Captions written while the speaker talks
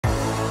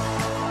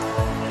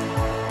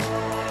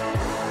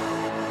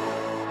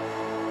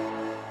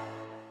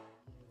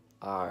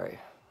Alright,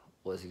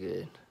 what's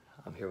good?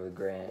 I'm here with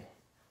Grant.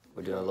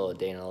 We're doing a little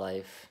day in the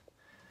life.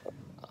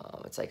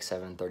 It's like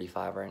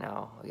 7:35 right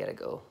now. We gotta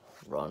go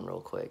run real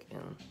quick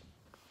and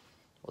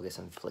we'll get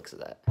some flicks of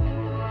that.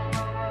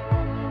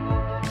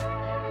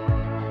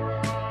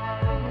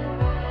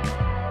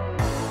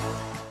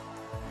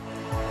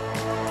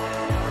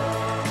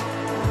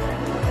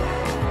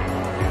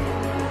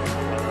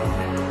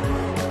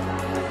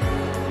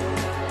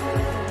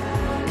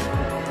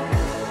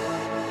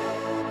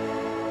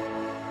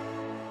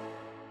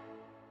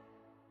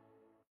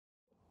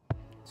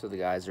 So the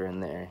guys are in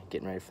there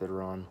getting ready for the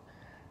run.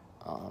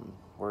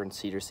 We're in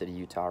Cedar City,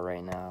 Utah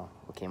right now.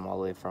 We came all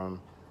the way from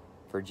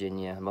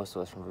Virginia, most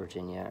of us from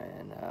Virginia,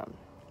 and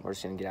we're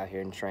just gonna get out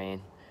here and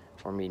train.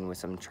 We're meeting with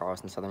some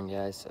Charleston Southern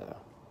guys, so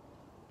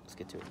let's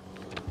get to it.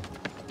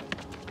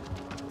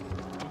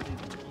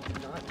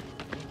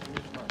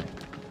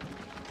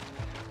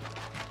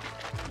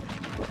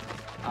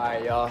 All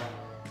right, y'all,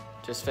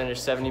 just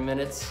finished 70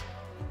 minutes.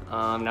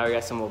 Now we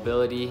got some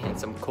mobility and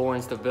some core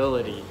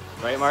instability.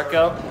 Right,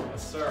 Marco?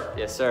 Yes, sir.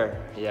 Yes, sir.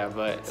 Yeah,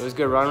 but it was a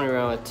good run. We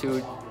ran with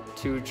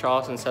two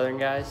Charleston Southern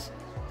guys.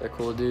 They're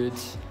cool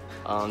dudes.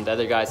 The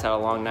other guys had a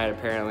long night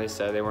apparently,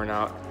 so they weren't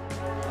out.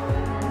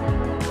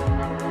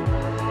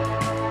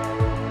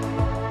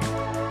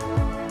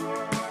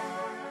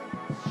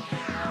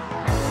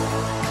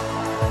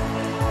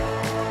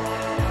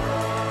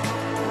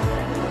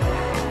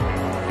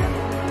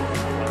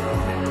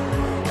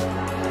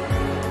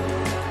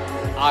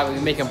 All right,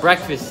 we're making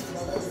breakfast.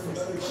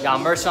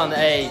 Got Mercer on the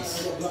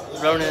eggs,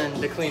 Ronan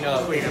to clean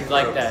up, things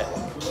like that.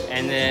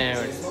 And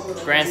then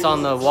Grant's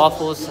on the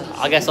waffles.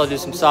 I guess I'll do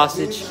some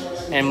sausage.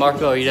 And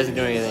Marco, he doesn't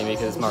do anything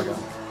because it's Marco.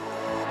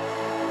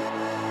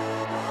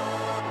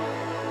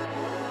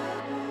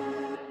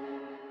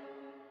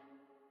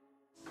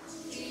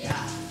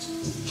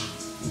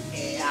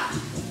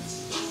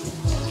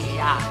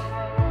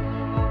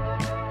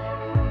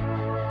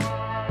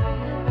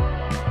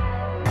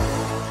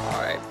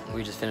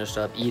 We just finished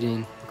up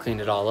eating,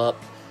 cleaned it all up.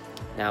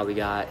 Now we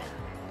got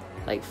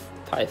like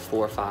probably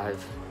 4 or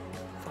 5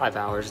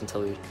 hours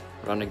until we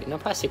run again. No,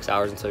 probably 6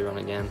 hours until we run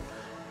again.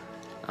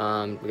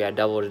 We got a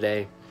double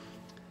today.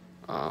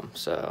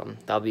 So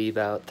that'll be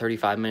about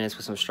 35 minutes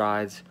with some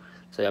strides.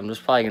 So yeah, I'm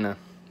just probably gonna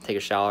take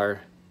a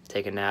shower,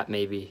 take a nap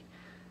maybe,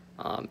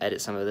 edit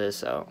some of this,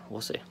 so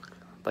we'll see.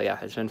 But yeah,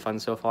 it's been fun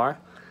so far.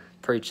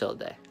 Pretty chill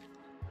day.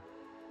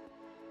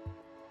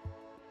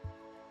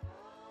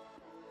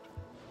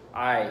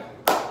 Alright,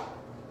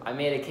 I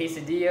made a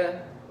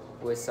quesadilla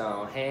with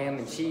some ham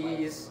and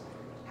cheese.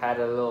 Had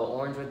a little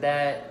orange with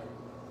that.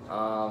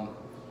 What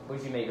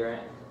did you make,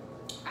 Grant?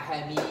 I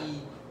had me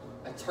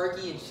a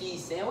turkey and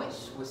cheese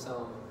sandwich with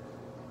some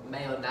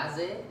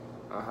mayonnaise,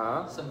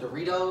 some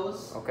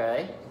Doritos,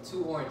 Okay. and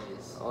 2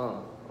 oranges.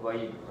 Oh, what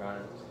about you,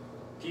 Ronan?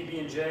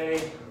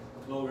 PB&J,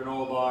 little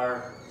granola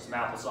bar, some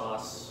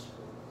applesauce.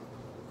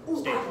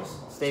 Staples.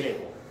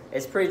 Staple.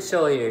 It's pretty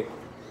chill here.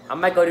 I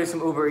might go do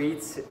some Uber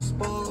Eats.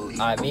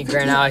 Alright, me and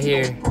Grant out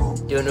here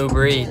doing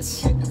Uber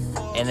Eats.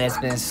 And it's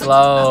been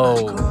slow.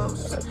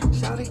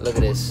 Look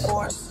at this. 10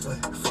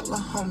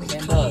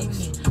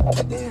 bucks.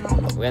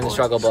 We're in the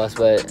struggle bus,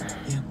 but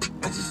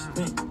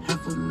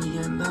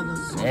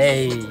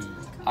hey.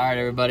 Alright,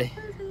 everybody.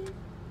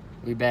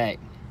 We back.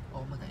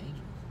 Oh my God,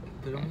 Angel.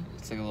 Put it on me.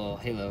 It's like a little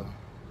halo.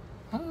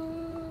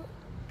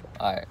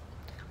 Alright.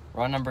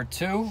 Run number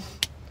 2.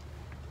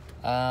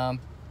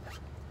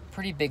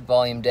 Pretty big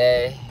volume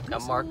day.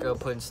 Got Marco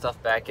putting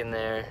stuff back in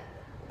there.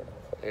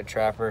 Like a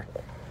trapper.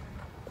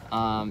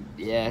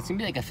 Yeah, it's gonna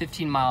be like a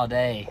 15-mile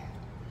day.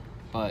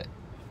 But,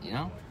 you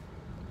know,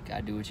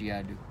 gotta do what you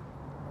gotta do.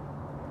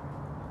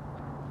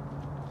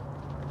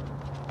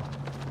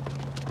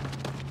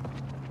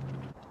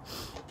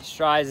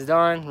 Strides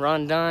done,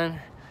 run done.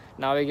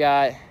 Now we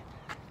got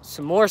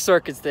some more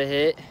circuits to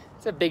hit.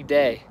 It's a big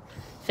day.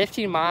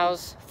 15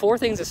 miles, 4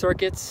 things of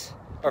circuits,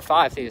 or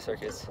 5 things of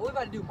circuits. What we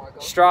about to do,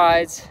 Marco?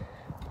 Strides.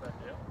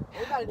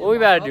 What we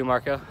about to do,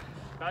 Marco?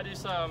 About to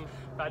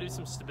do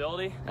some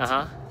stability.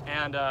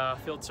 And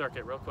field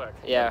circuit real quick.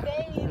 Yeah.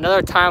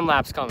 Another time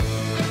lapse coming.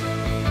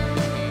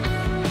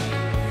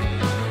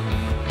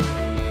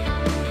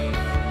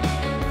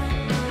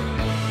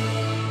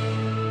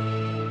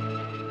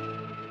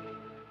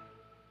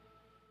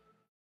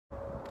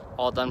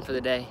 All done for the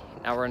day.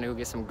 Now we're gonna go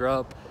get some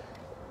grub.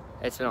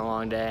 It's been a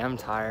long day. I'm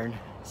tired.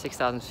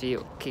 6,000 feet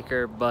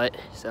kicker butt.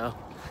 So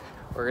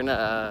we're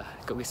gonna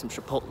go get some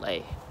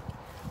Chipotle.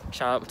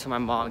 Shout out to my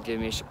mom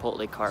giving me a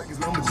Chipotle cart.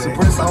 Mark Dizzy,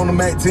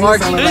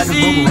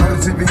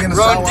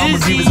 Ron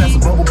Dizzy, G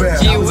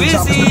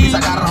Wizzy,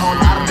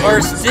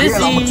 First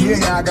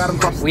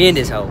Dizzy. We in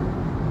this hoe.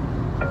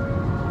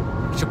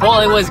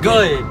 Chipotle was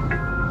good.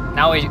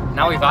 Now we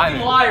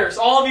vibing. Liars!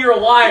 All of you are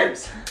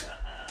liars!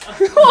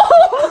 Fuck!